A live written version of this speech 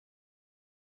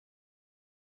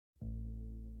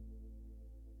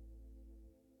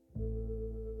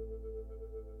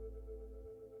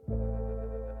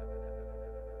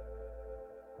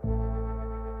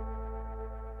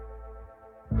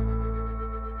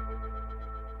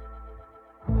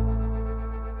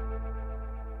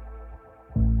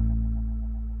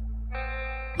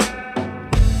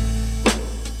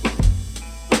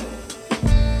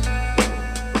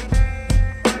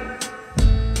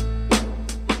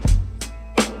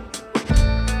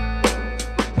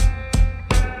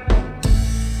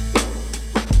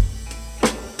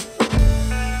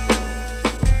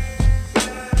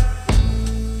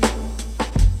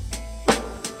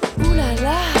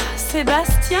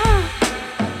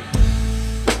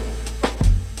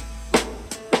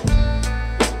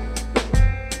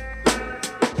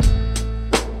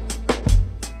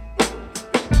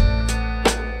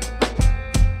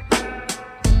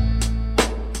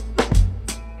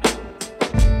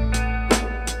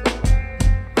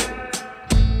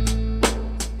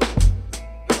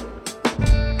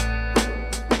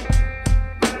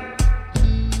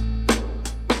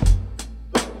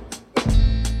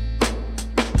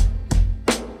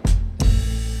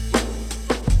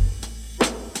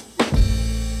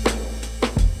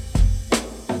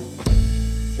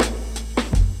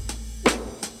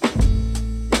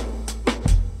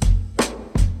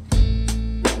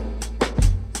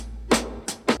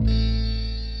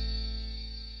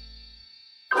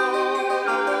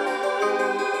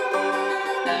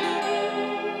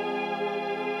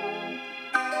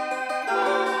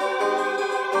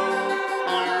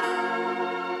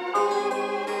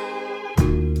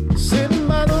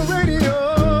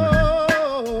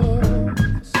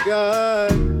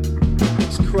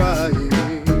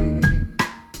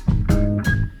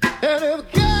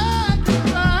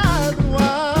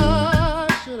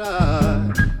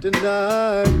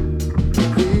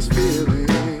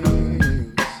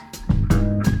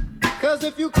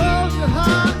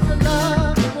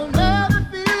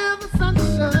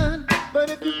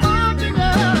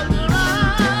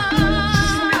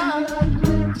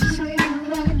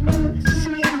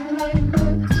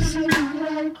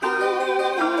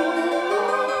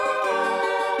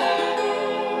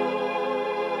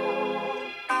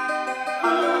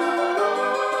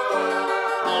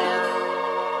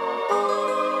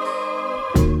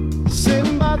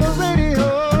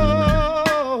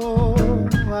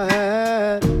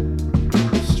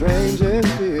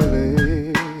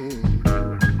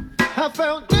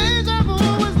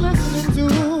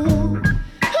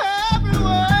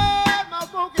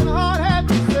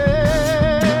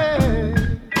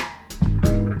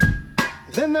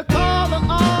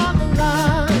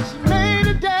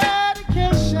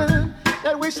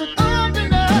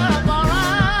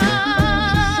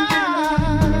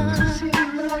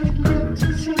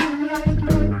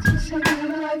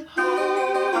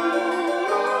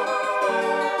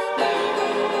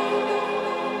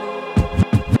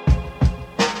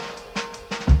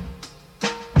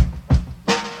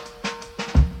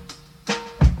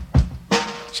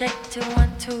Check 2 1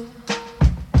 2.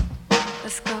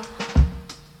 Let's go.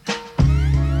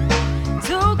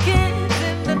 2 kids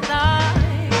in the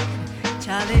night.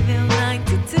 Charlieville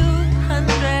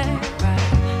 9200. Right.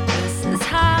 This is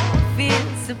how it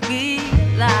feels to be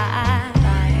alive.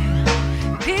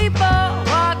 People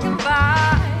walking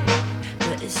by,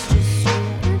 but it's just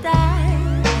you and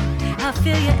I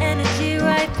feel your energy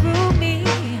right through me.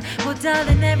 Well,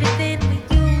 darling, everything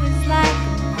with you is like a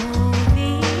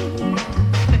movie.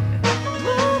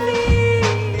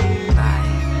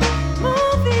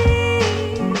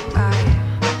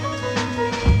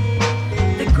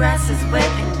 Grass is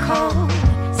wet and cold,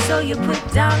 so you put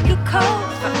down your coat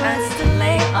for us to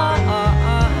lay on.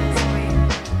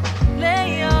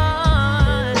 Lay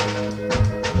on.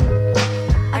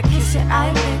 I kiss your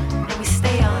eyelid and we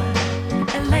stay on.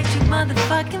 Electric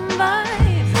motherfucking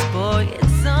vibes, boy,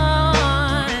 it's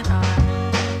on.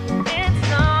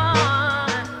 It's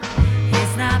on.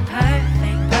 It's not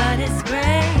perfect, but it's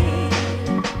great.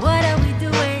 What are we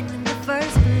doing in the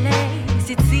first place?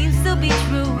 It seems to be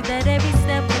true that every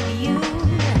step with you,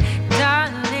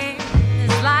 darling,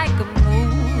 is like a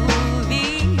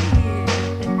movie.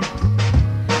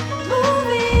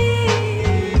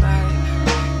 Movie.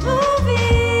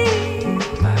 Movie.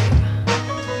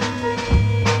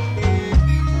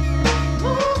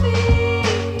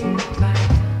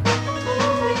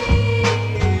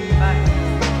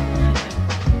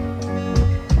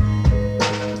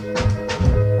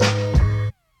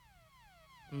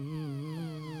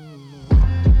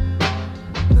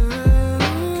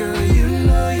 Girl, you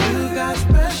know you got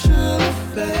special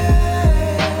affairs.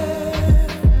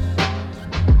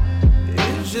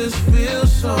 It just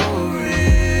feels so real.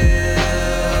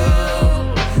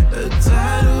 A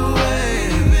tidal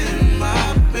wave in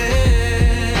my bed.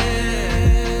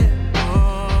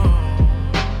 Oh,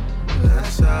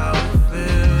 that's how it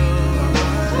feels.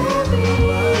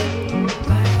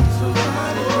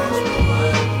 Somebody press my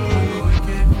button. We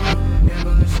can't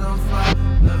gambling so far.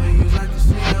 Loving you like a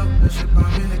seal. That shit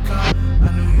bomb in the car. I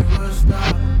knew you would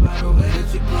stop. By the way that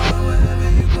you glow, wherever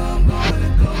you go, I'm going to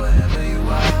go wherever you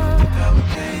are. Look how we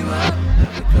came up.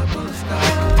 Every couple of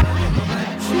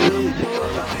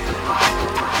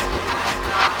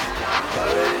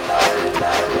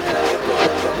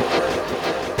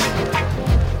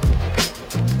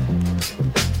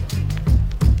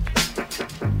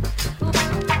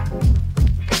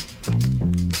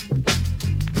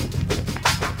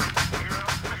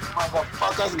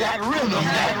You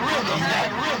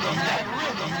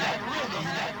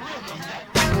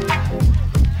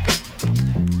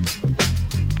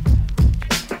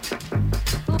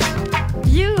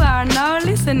are now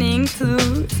listening to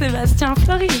Sébastien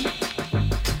Flory.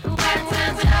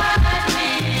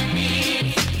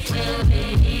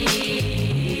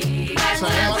 So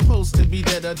am I supposed to be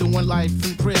dead or doing life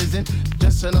in prison?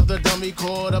 Just another dummy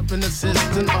caught up in the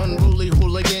system. Unruly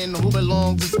hooligan who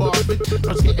belongs to Sparford.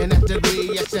 First getting that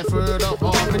degree at Stanford or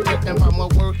Harvard. Written by my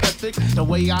work ethic, the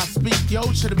way I speak.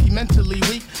 Yo, should I be mentally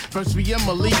weak? First we am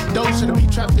elite. Though should I be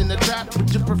trapped in the trap?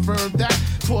 Would you prefer that?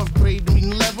 Fourth grade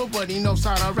reading level, but he knows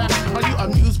how to rap. Are you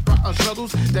amused by our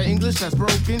struggles? The English that's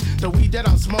broken, the weed that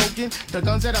I'm smoking, the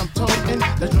guns that I'm toting,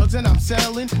 the drugs that I'm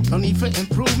selling. No need for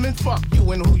improvement. Fuck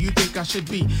you and who you think I should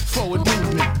be. Forward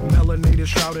movement. Melanated,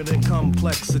 shrouded in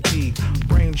complexity.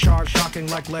 Brain charge shocking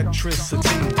like electricity.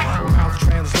 Mouth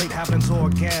translate happens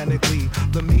organically.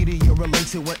 The media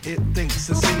relates to what it thinks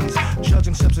it sees.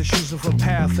 Judging steps and choosing for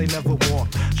path they never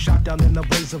walked. Shot down in the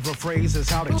blaze of a phrase is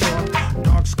how they talk.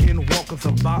 Dark skin walk with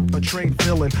a bot, betrayed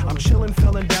villain. I'm chillin',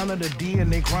 filling down at the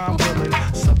DNA crime villain.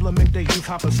 Supplement their youth,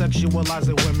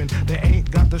 hypersexualizing women. They ain't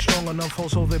got the strong enough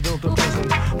hold, so they built a prison.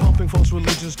 Pumping false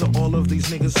religions to all of these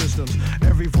nigga systems.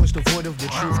 Every voice devoid of the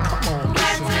truth. Come on,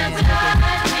 listen.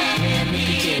 Man, look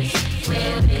at this.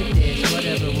 Man, look at this.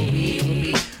 Whatever will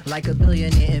be. Like a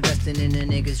billionaire investing in a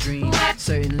nigga's dream.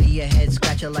 Certainly a head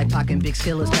scratcher like Pac and Big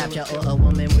Skillers capture. Or a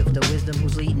woman with the wisdom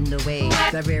who's leading the way.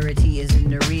 The rarity is in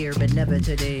the rear, but never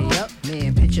today. Yup,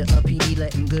 man, picture a PD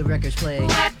letting good records play.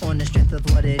 On the strength of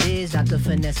what it is, not the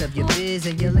finesse of your biz.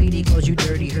 And your lady calls you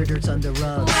dirty, her dirt's on the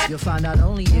rug. You'll find out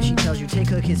only if she tells you take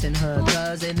her kiss and hug.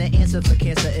 Cause in the answer for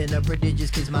cancer in a prodigious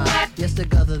kid's mind. Yes, the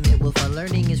government will fund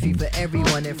learning is free for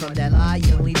everyone. And from that lie,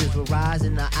 young leaders will rise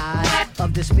in the eyes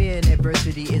of despair and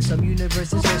adversity. In some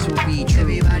universes, this will be true.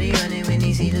 Everybody running when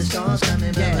they see the storms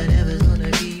coming, but whatever's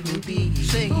gonna be will be.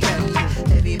 Sing,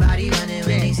 everybody running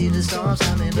when they see the storms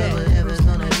coming, but whatever's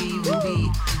gonna be will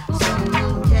be. Some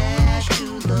will dash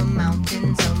to the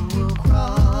mountain, some will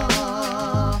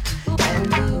crawl, and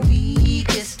the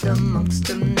weakest amongst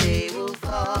them they will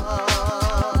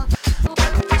fall.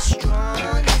 But the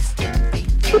strongest and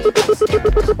faithfulest.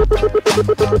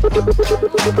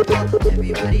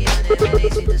 Everybody running when they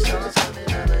see the storms coming,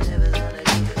 but whatever's gonna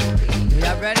be will be.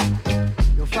 Y'all ready?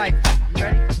 Yo, fight. You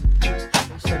ready?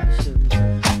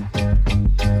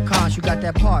 Cons, you got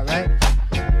that part, right?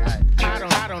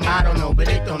 I don't know, but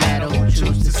it don't matter who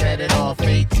choose to set it off.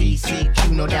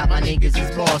 ATCQ, no doubt my niggas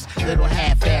is boss. Little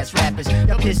half-ass rappers,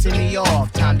 y'all pissing me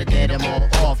off. Time to dead them all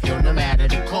off, yo, no matter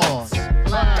the cause.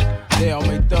 They all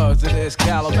make thugs of this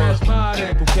caliber.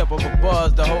 Who kept up a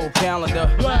buzz the whole calendar.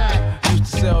 Used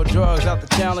to sell drugs out the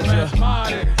Challenger.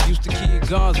 Used to keep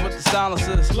guns with the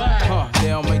silencers.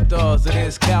 They all make thugs of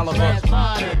this caliber.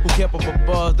 Who kept up a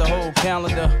buzz the whole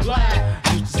calendar.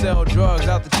 Used to sell drugs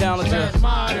out the Challenger.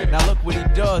 Now look what he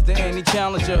does to any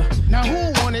challenger. Now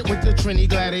who won it with the Trini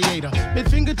Gladiator? Mid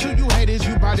finger to you haters,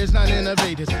 you biters, not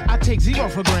innovators. I take zero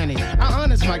for granted, I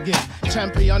honors my gift.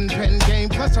 Champion pen game,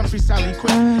 plus I'm freestyle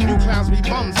equipped. You clowns be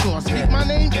bum sore, speak my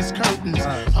name, it's curtains.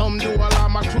 Do allow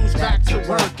my crews back to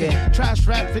working. Trash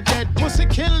rap for dead pussy,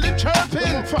 kill the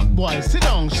chirping. Fuck boy, sit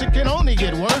down, shit can only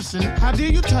get worse. How do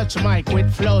you touch a mic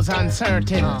with flows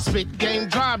uncertain? Spit game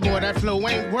dry, boy, that flow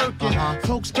ain't working.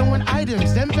 Folks throwing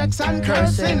items, them vex I'm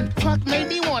cursing. Fuck made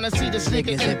me wanna see this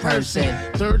nigga in person.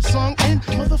 Third song in,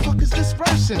 motherfuckers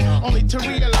dispersing. Only to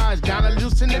realize down a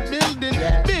loose in the building.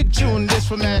 Big tune, this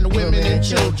for man, women and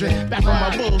children. Back on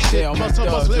my bullshit, muscle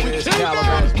bust, let me kill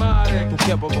them. Who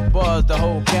kept up a buzz the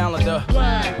whole calendar.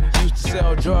 Used to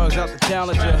sell drugs out the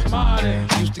Challenger.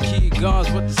 Used to keep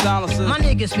guns with the silencers. My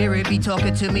nigga spirit be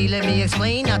talking to me, let me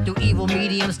explain. Not through evil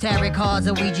mediums, tarot cards,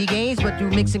 and Ouija games, but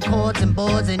through mixing chords and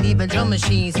boards and even drum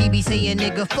machines. He be saying,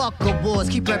 nigga, fuck awards,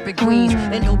 keep reppin' Queens.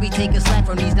 And don't be taking slack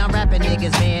from these non-rapping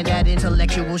niggas, man. That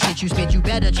intellectual shit you spit, you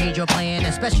better change your plan.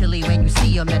 Especially when you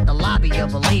see them at the lobby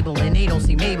of a label and they don't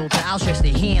seem able to outstretch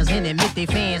their hands and admit they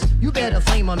fans. You better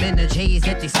flame them in the J's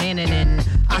that they standing in.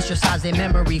 Ostracize their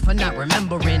memory for not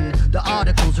remembering. The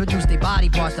articles reduce their body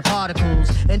parts to particles.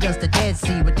 And does the Dead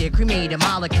Sea with their cremated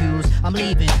molecules. I'm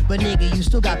leaving, but nigga, you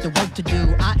still got the work to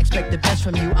do. I expect the best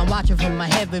from you, I'm watching from my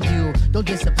heaven view. Don't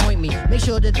disappoint me, make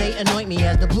sure that they anoint me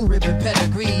as the blue ribbon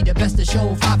pedigree. The best to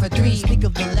show 5 for 3. Speak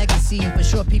of the legacy for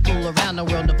sure people around the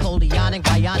world. Napoleonic,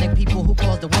 bionic people who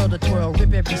cause the world to twirl.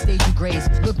 Rip every stage you grace,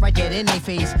 look right dead in their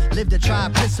face. Live the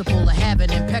tribe principle of having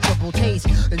impeccable taste.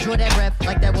 Enjoy that breath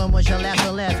like that one was your last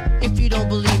or left. If you don't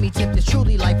believe me, tip this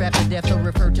truly life after death. So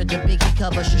refer to the Biggie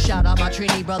cover. Should shout out my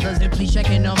Trini brothers and please check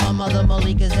in on my mother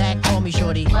Malika Zach. Call me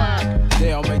shorty.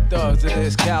 They all make thugs of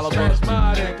this caliber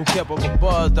who kept up a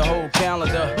buzz the whole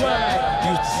calendar.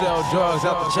 Used to sell drugs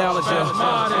out the Challenger.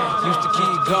 Used to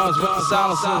keep guns with the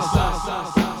silencers.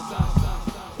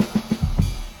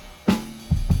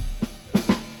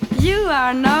 You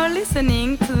are now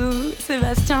listening to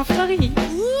Sébastien Flory.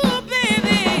 Ooh,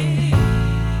 baby.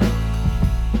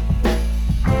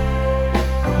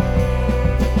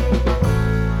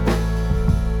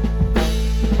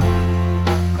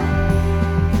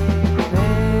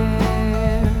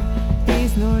 There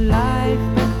is no life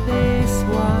but this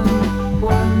one.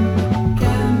 One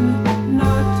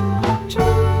cannot choose.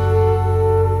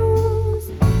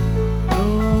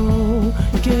 Oh,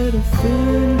 get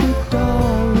offended,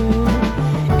 darling.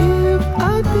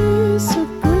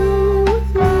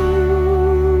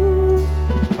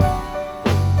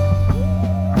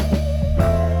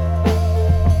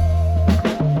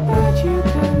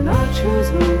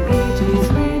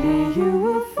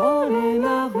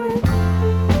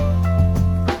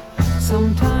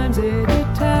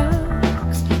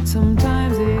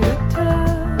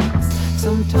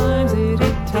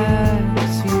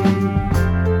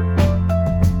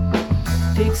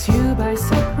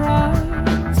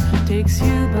 Takes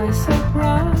you by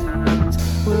surprise,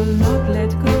 will not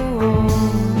let go of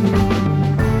you.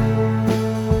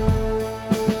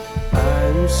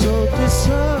 I'm so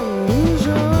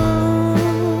disillusioned.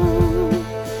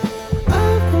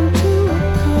 I've come to a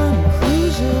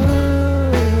conclusion.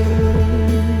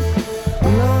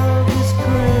 Love is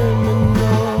criminal.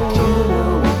 You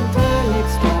know what an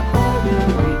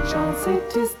extraordinary chance it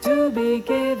is to be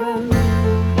given.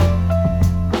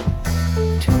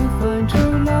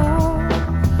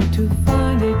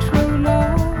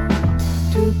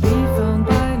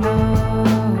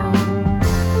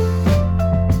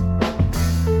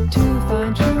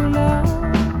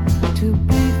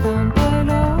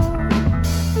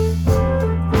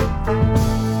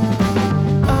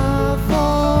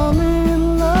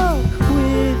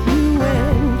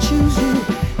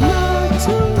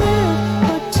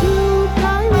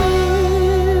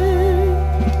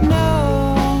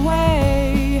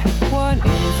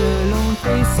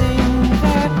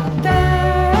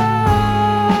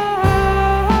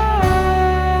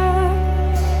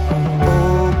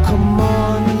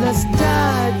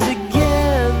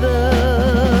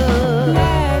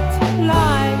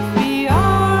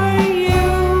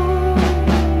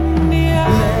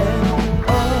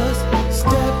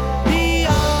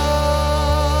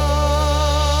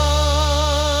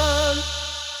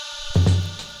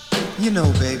 You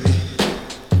know, baby,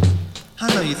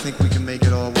 I know you think we can make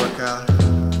it all work out,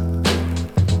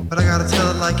 but I gotta tell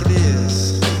it like it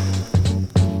is.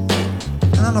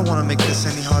 And I don't wanna make this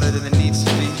any harder than it needs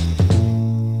to be,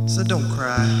 so don't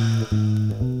cry.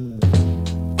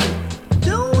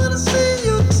 Don't wanna see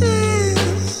your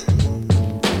tears.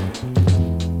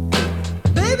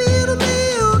 Baby, it'll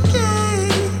be okay.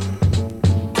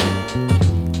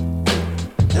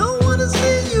 Don't wanna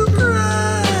see you cry.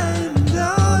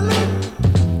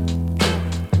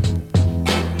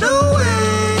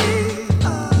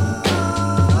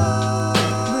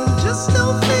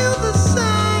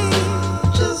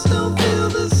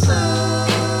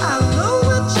 I know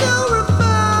what you're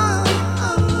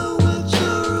about.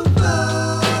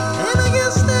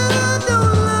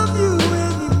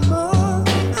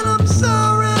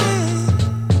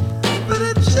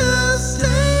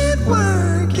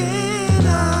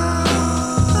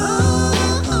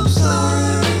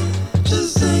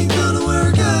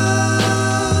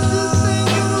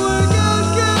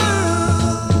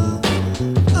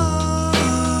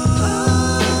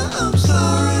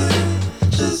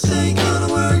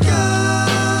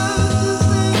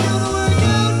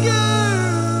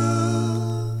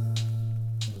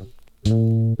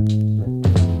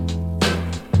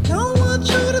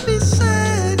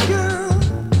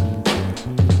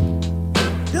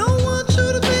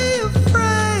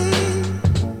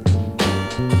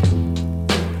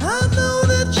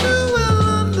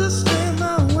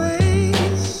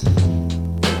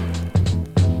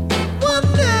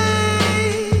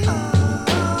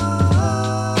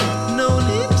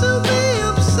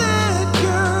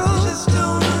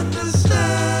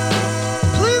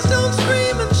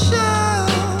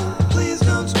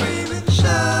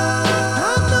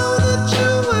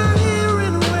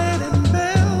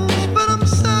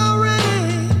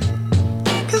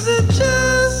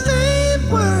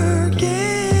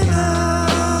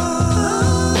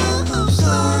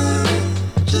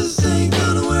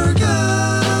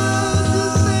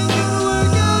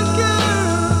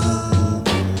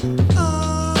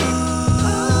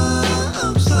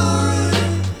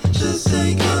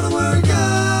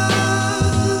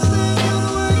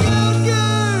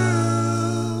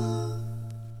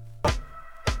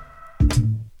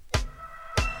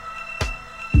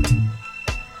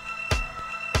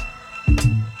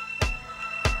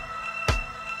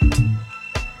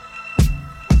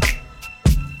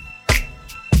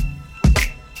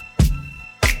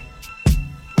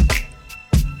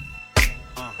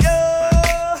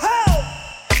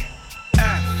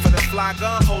 fly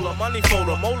gun holder, money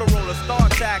folder, motor roller, star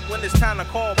attack when it's time to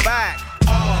call back.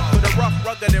 With a rough,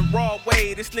 rugged, and raw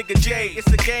way, this nigga Jay, it's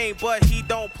a game, but he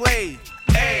don't play.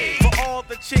 Ay, for all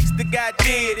the chicks that got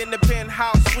dead in the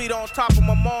penthouse suite on top of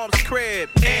my mom's crib.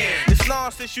 And it's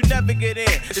nonsense you never get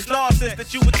in. It's nonsense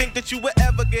that you would think that you would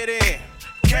ever get in.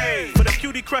 K, for the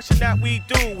cutie crushing that we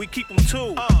do, we keep them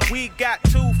two. We got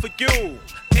two for you.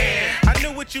 And I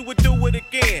knew what you would do it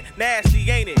again. Nasty,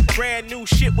 ain't it? Brand new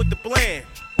shit with the blend.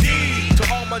 D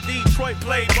to all my Detroit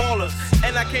play ballers.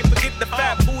 And I can't forget the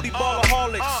fat booty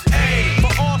ballaholics. A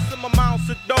for awesome amounts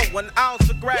of dough, 1 ounce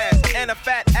of grass, and a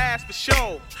fat ass for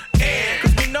show. And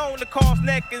cause we known to cause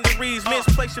neck injuries,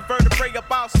 misplace your vertebrae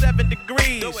about 7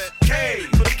 degrees. K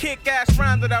for the kick ass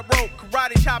rhyme that I wrote,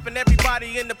 karate chopping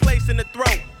everybody in the place in the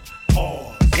throat.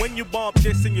 Pause. When you bump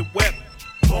this in your whip,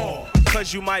 pause.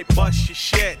 Cause you might bust your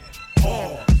shit.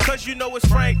 Pause. Cause you know it's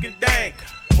Frank and Dank.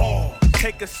 Pause.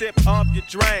 Take a sip of your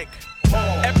drink.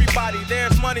 Pause. Everybody,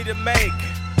 there's money to make.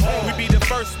 Pause. We be the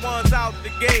first ones out the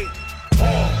gate.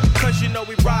 Pause. Cause you know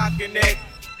we rockin' it.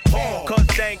 Cause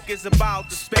Dank is about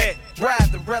to spit. Ride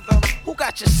the rhythm, who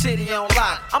got your city on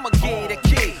lock? I'ma give you the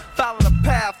key. Follow the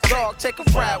path, dog, take a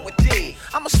ride with D.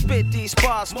 I'ma spit these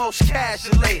bars most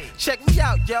casually. Check me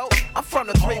out, yo, I'm from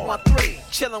the 313.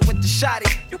 Chillin' with the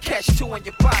shotty, you catch 2 in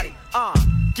your body.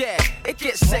 Yeah, it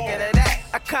gets sicker than that.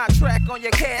 A contract on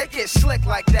your head, it gets slick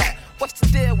like that. What's the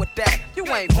deal with that? You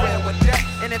ain't real with that.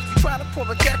 And if you try to pull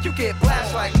a jack, you get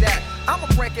blasted like that. I'ma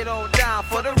break it all down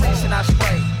for the reason I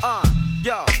spray.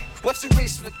 Yo, what's the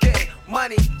reason to get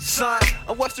money, son?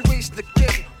 And what's the reason to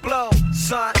get blow,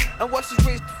 son? And what's the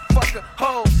reason to fucking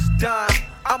hoes done?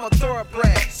 I'm a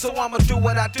thoroughbred, so I'ma do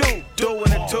what I do.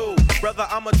 Doing it too, brother,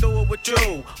 I'ma do it with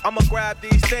you. I'ma grab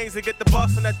these things and get the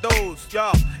bustin' at those.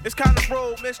 Yo, it's kinda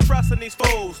rude, mistrusting these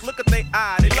fools. Look at they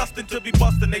eye, they lustin' to be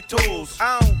bustin' they tools.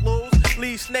 I don't lose,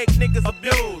 leave snake niggas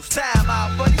abused. Time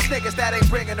out for these niggas that ain't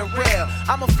bringing the real.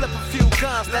 I'ma flip a few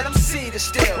guns, let them see the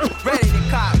steel. Ready to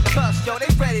cop, cuz yo,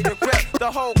 they ready to rip.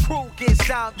 The whole crew gets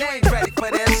down, you ain't ready for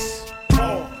this.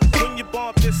 When you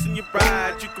bump this and you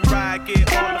ride, you can ride,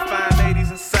 get all the fine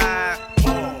ladies inside.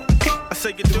 I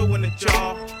say you're doing it,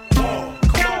 y'all.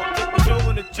 Come on, you're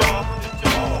doing it, y'all.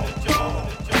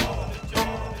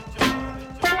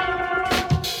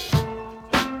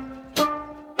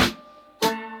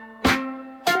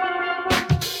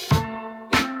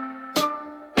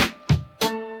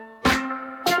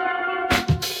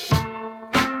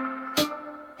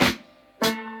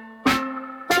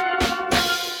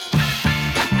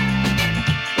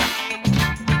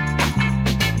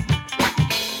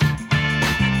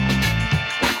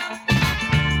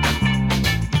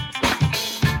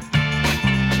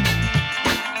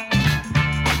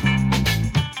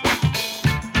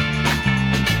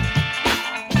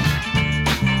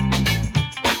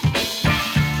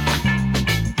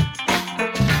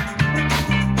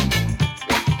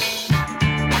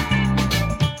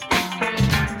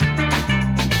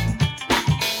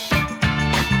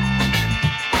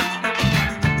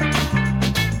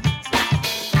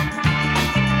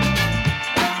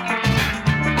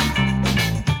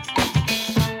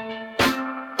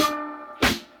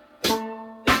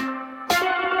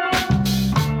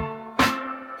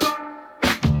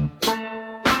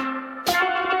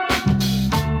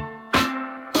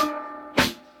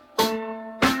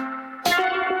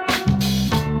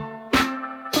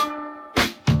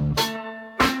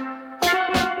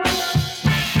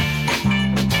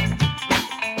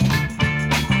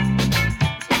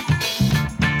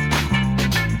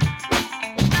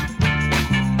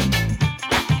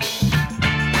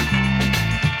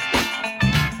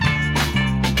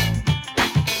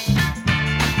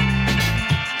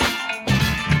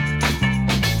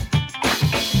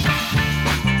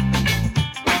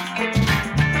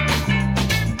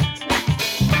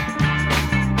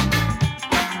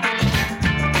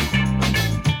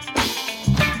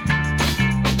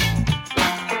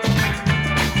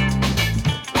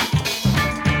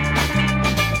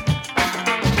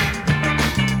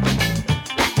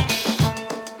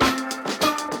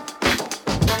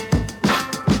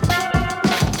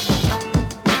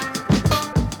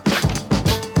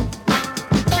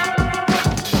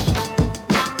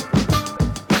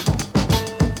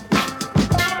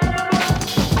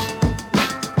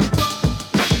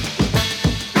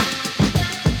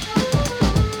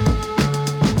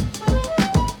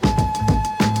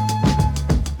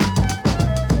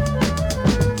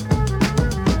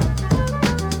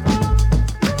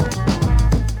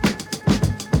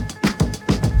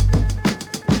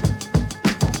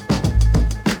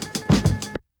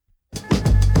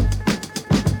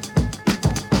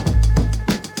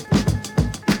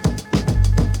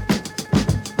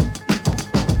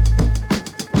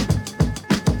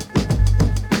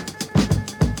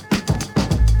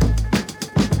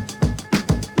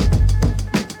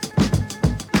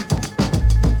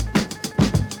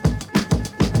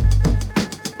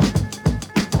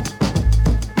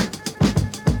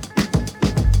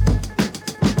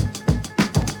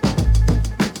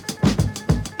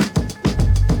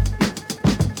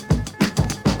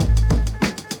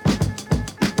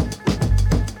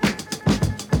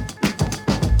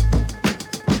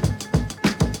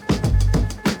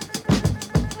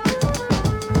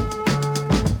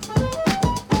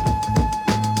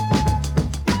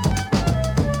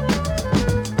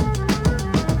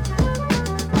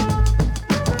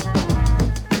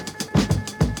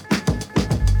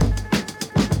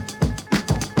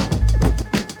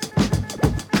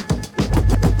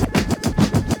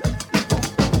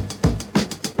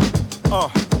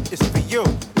 It's for you.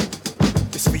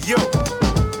 It's for you.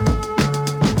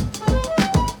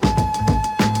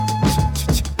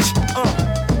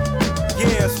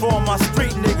 Yeah, it's for my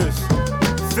street niggas.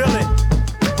 Feel it.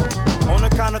 On the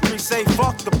count of three, say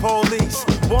fuck the police.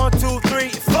 1, 2, 3,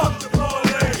 fuck the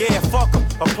police. Yeah, fuck them.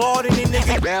 Applaud any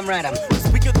nigga. Damn right, I'm.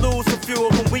 We could lose a few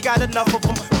of them, we got enough of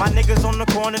them. My niggas on the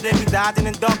corner, they be dodging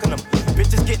and ducking them.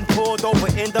 Bitches getting pulled over,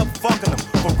 end up fucking them.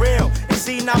 For real. And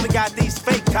see, now we got these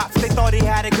fake cops. They thought he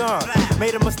had a gun.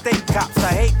 Made a mistake, cops. I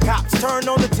hate cops. Turn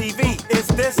on the TV. Is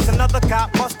this another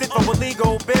cop busted for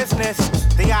illegal business?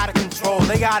 They out of control,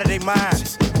 they out of their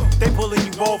minds. They pulling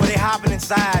you over, they hopping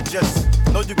inside. Just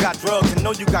know you got drugs and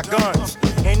know you got guns.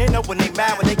 And they know when they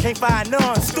mad when they can't find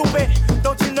none. Stupid,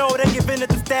 don't you know they give in at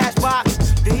the stash box?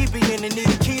 The he be in and need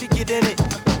a key to get in it.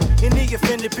 Any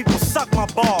offended people suck my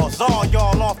balls. All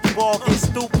y'all off the ball get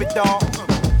stupid, dawg.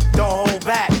 Don't hold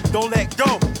back, don't let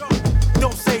go.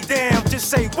 Don't say damn, just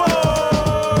say whoa.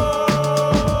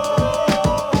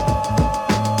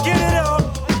 Get it up,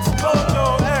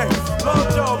 Mojo, hey,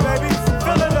 Mojo, baby,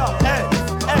 fill it up, hey,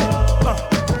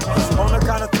 hey. On the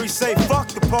count of three, say fuck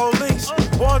the police.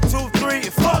 1, 2, 3,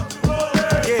 fuck the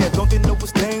police. Yeah, don't they know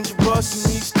it's dangerous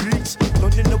in these streets?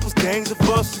 Don't you know it's gangs of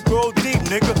us who grow deep,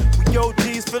 nigga? We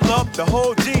OGs fill up the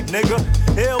whole Jeep, nigga.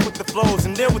 Ill with the flows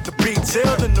and ill with the beats.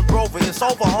 Ill in the Rover, it's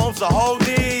over homes to hold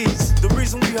these. The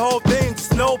reason we hold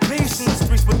things is no peace in the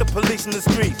streets with the police in the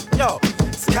streets. Yo,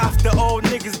 it's cops the old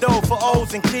niggas though for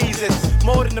O's and keys. It's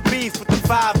more than the beef with the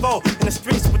 5-0. In the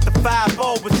streets with the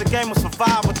 5-0, it's a game of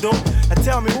survival, dude. Now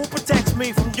tell me, who protects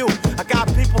me from you? I got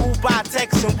people who buy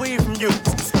texts and weed from you.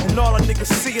 And all the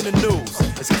niggas see in the news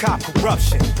is cop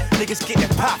corruption. Niggas getting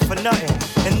popped for nothing.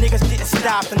 And niggas getting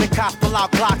stopped and the cops pull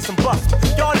out Glocks and bust.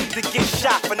 Y'all need to get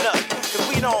shot for nothing. Cause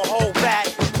we don't hold back,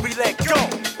 we let go.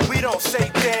 We don't say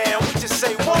damn, we just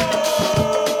say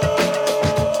whoa.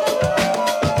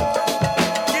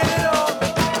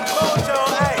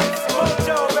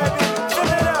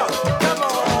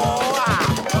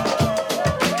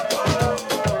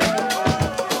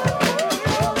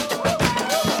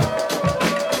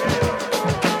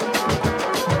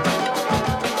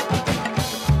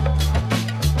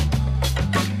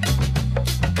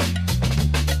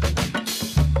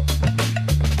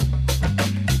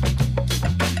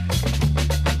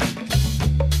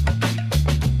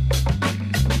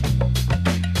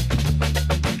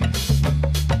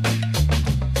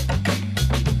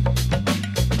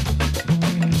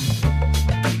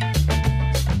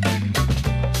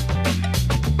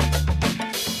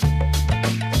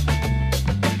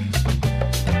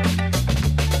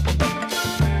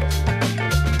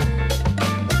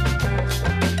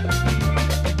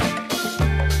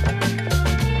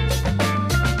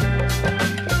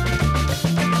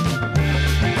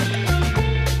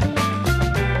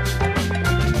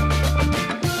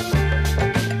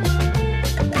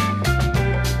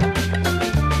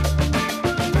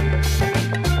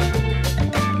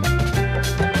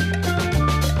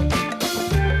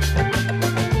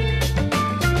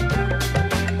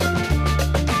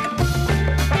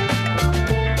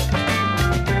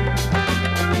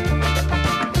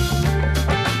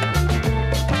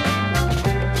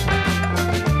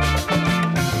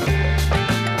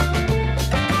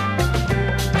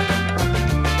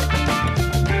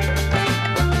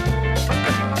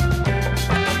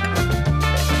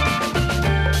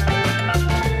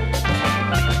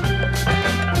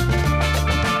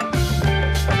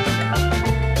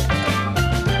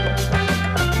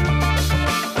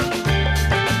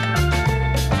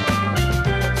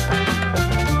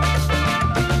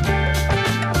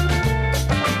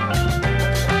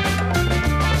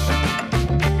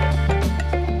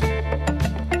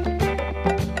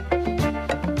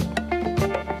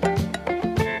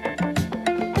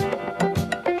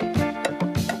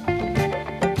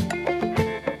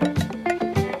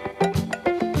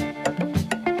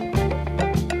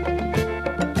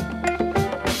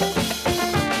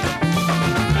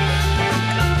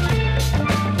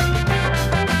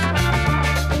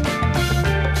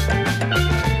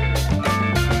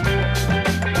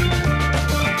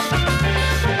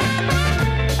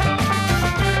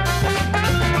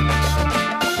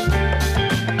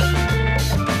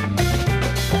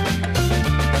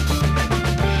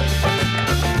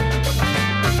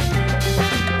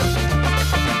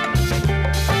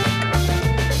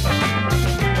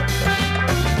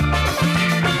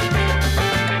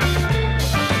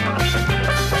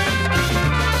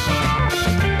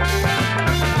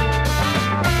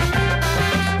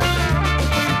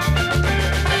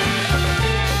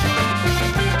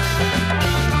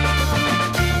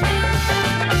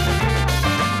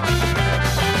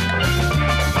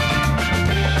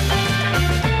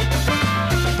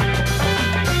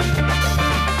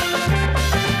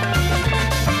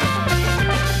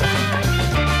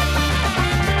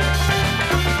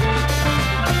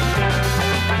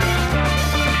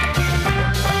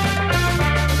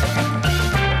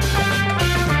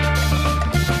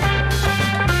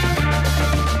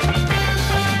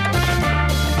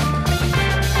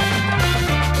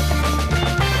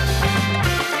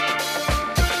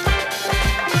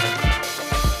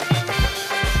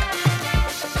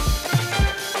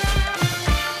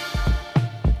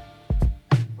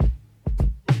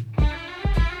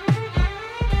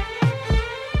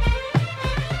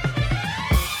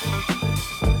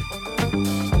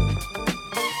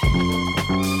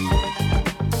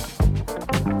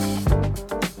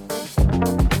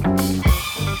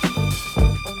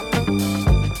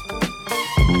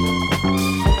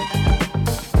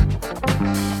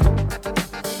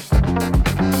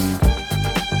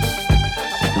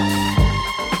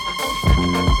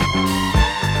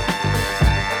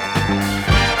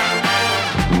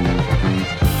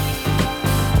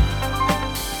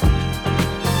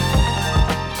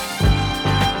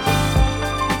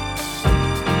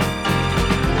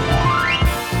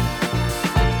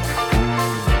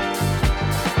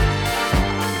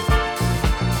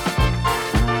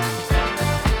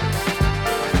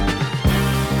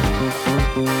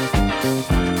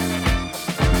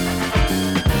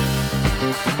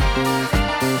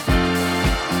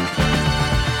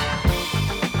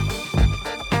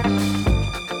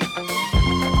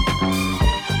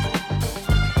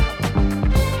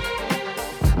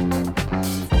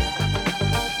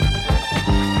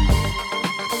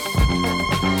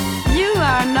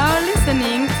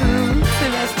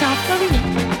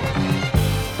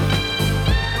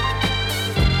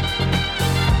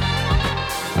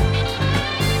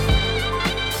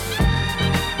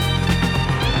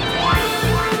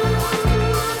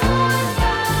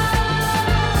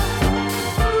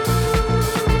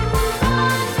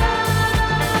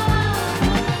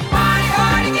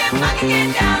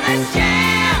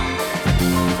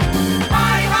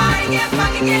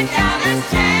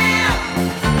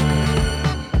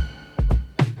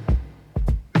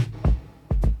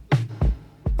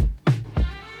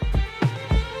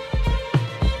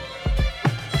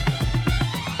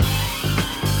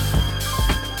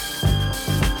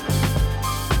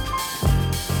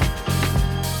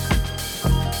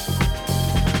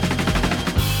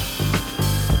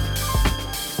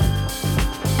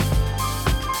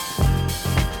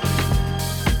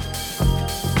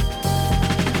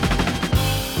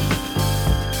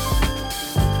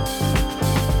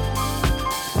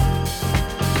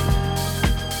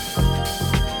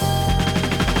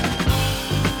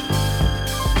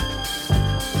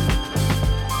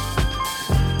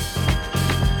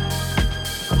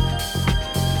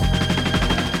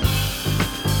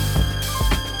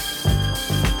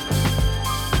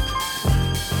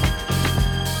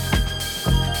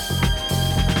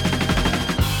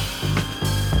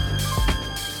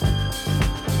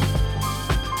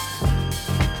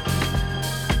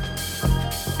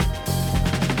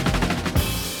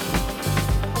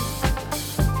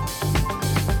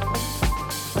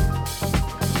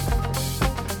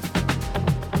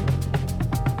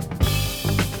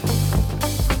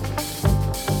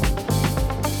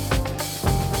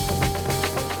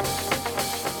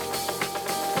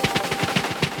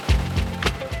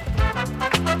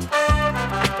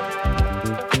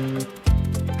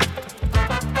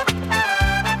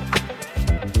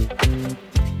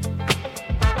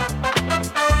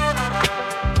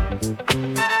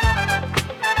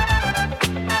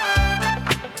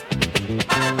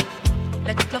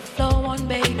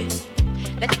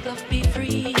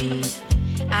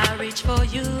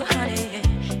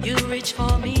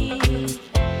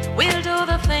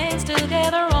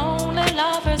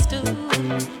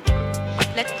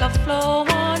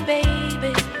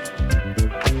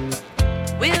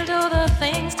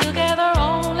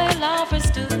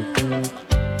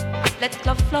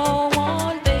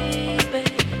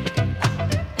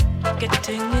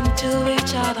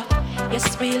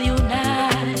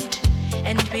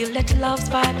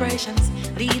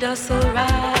 Lead us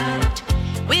aright.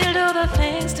 We'll do the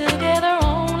things together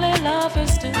only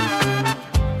lovers do.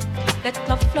 Let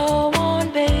love flow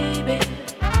on, baby.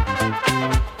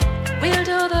 We'll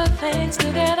do the things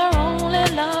together only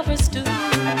lovers do.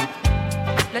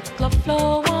 Let love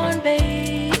flow on,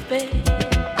 baby.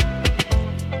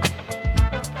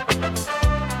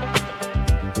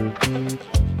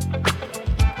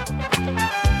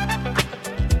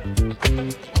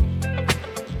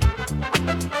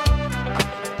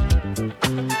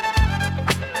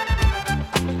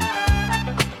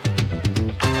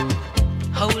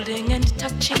 Holding and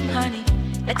touching, honey,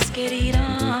 let's get it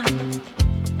on.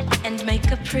 And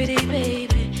make a pretty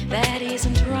baby, that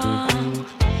isn't wrong.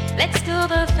 Let's do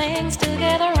the things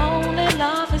together only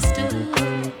lovers do.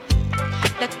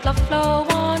 Let love flow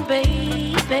on,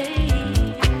 baby.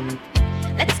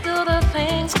 Let's do the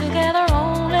things together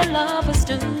only lovers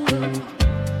do.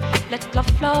 Let love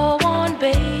flow on,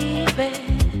 baby.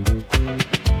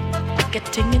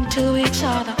 Getting into each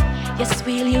other, yes,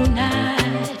 we'll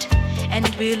unite. And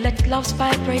we'll let love's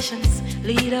vibrations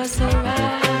lead us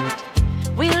around.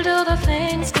 We'll do the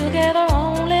things together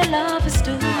only lovers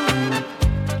do.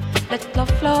 Let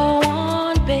love flow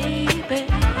on, baby.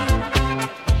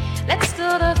 Let's do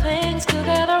the things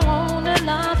together only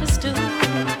lovers do.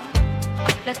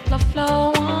 Let love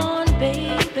flow on,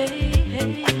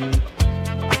 baby.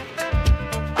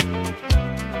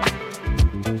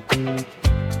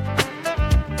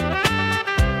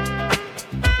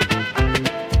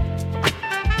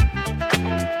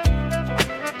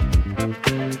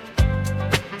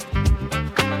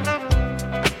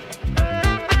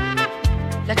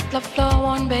 Let love flow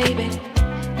on, baby.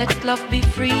 Let love be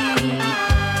free.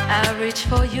 I reach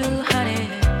for you, honey.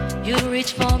 You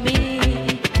reach for me.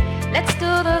 Let's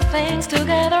do the things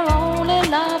together only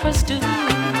lovers do.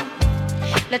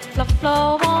 Let love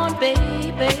flow on,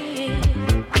 baby.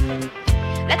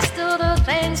 Let's do the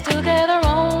things together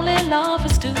only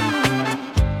lovers do.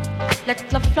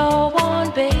 Let love flow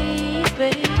on,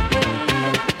 baby.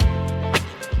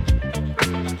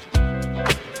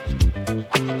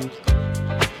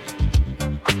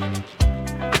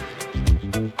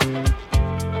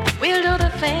 We'll do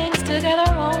the things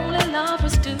together only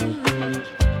lovers do.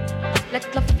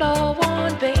 Let love flow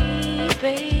on,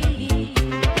 baby.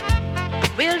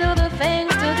 We'll do the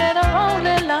things together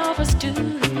only lovers do.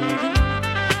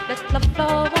 Let love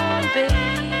flow on,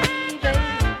 baby.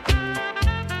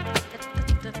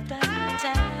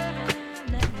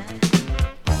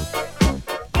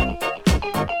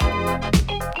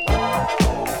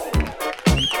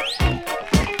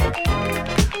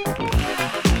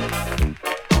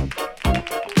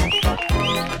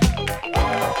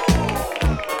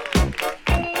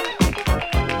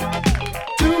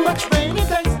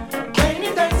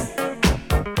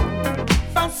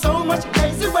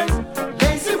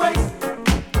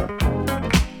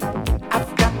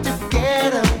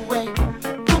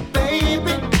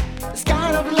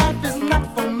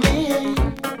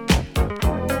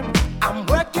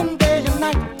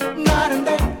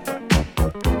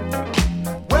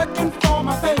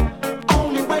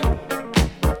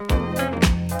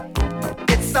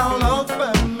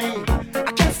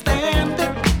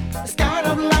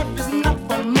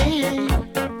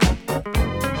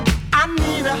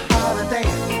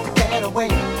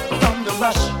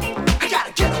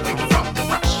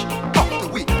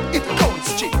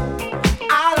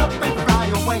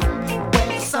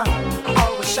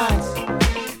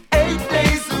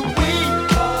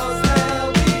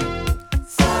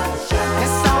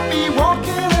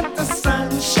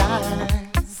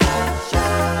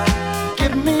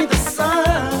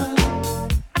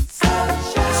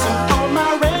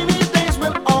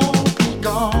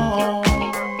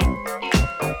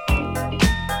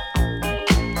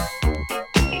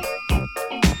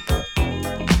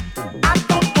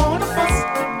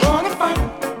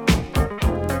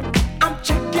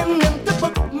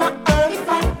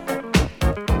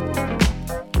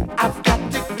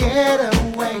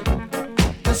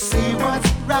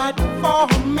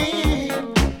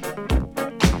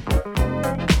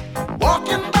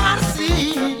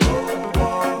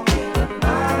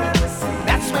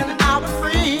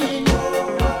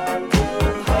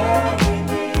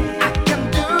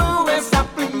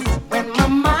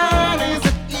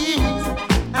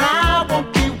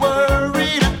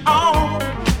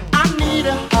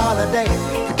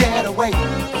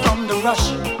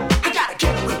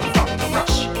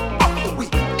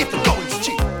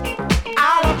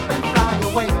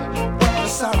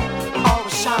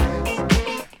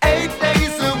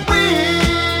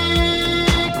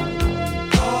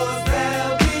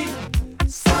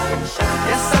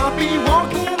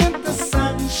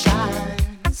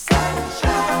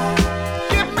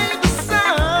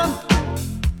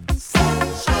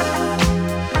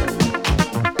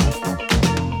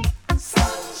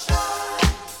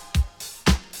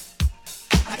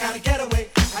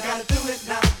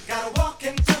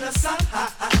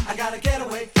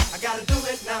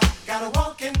 gotta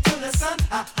walk into the sun.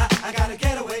 I gotta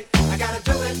get away, I gotta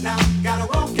do it now. Gotta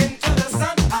walk into the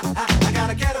sun. I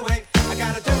gotta get away, I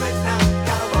gotta do it now.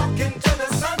 Gotta walk into the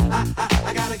sun.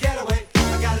 I gotta get away,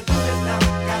 I gotta do it now.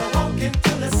 Gotta walk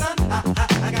into the sun.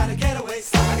 I gotta get away,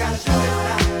 I gotta do it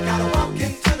now. Gotta walk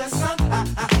into the sun.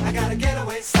 I gotta get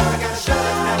away, I gotta do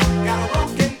it now. Gotta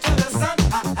walk into the sun.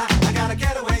 I gotta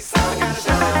get away, I gotta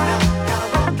do it now. Gotta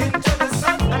walk into the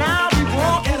sun, and I'll be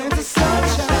walking in the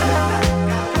sunshine.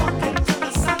 Gotta walk into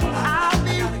the sun. I'll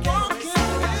be walking in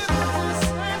the sunshine.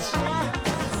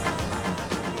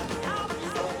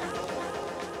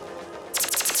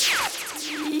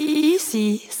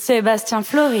 Ici, Sébastien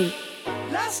Flory.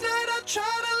 Last night I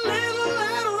tried a little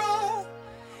later on.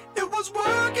 It was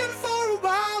working for a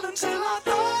while until I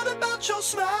thought about your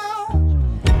smile.